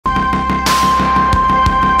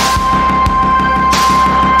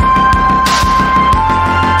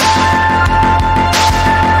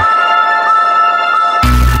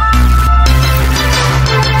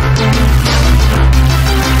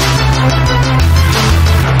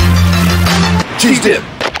Cheese dip.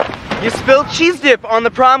 You spilled cheese dip on the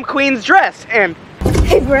prom queen's dress, and...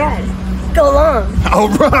 Hey, Brad, go along. All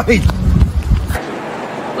right.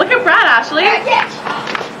 Look at Brad, Ashley.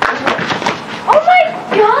 Oh my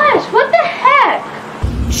gosh, what the heck?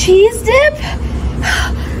 Cheese dip?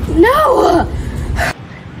 No!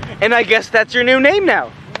 And I guess that's your new name now.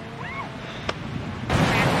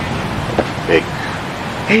 Hey.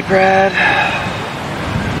 Hey, Brad.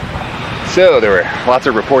 So, there were lots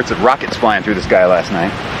of reports of rockets flying through the sky last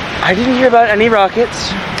night. I didn't hear about any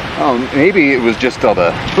rockets. Oh, maybe it was just all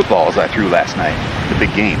the footballs I threw last night. The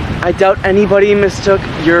big game. I doubt anybody mistook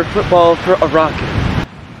your football for a rocket.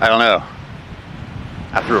 I don't know.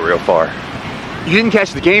 I threw it real far. You didn't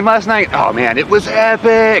catch the game last night? Oh man, it was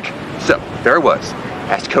epic! So, there I was.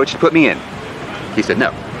 Asked coach to put me in. He said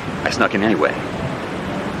no. I snuck in anyway.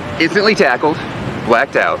 Instantly tackled,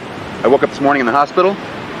 blacked out. I woke up this morning in the hospital,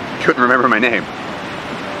 couldn't remember my name.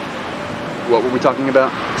 What were we talking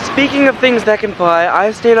about? Speaking of things that can fly,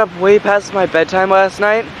 I stayed up way past my bedtime last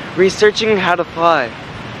night researching how to fly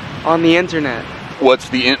on the internet. What's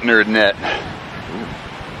the internet?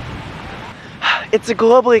 It's a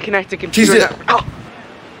globally connected computer. Cheese dip. Oh,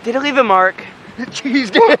 did it leave a mark?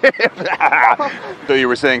 Cheese dip! So you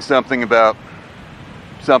were saying something about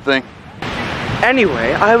something?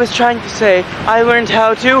 Anyway, I was trying to say I learned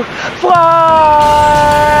how to fly!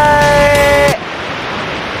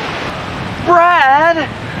 Brad!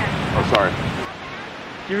 Oh, sorry.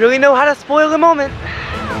 You really know how to spoil the moment.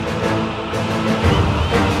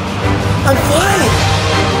 I'm flying.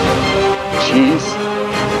 Cheese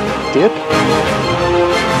dip?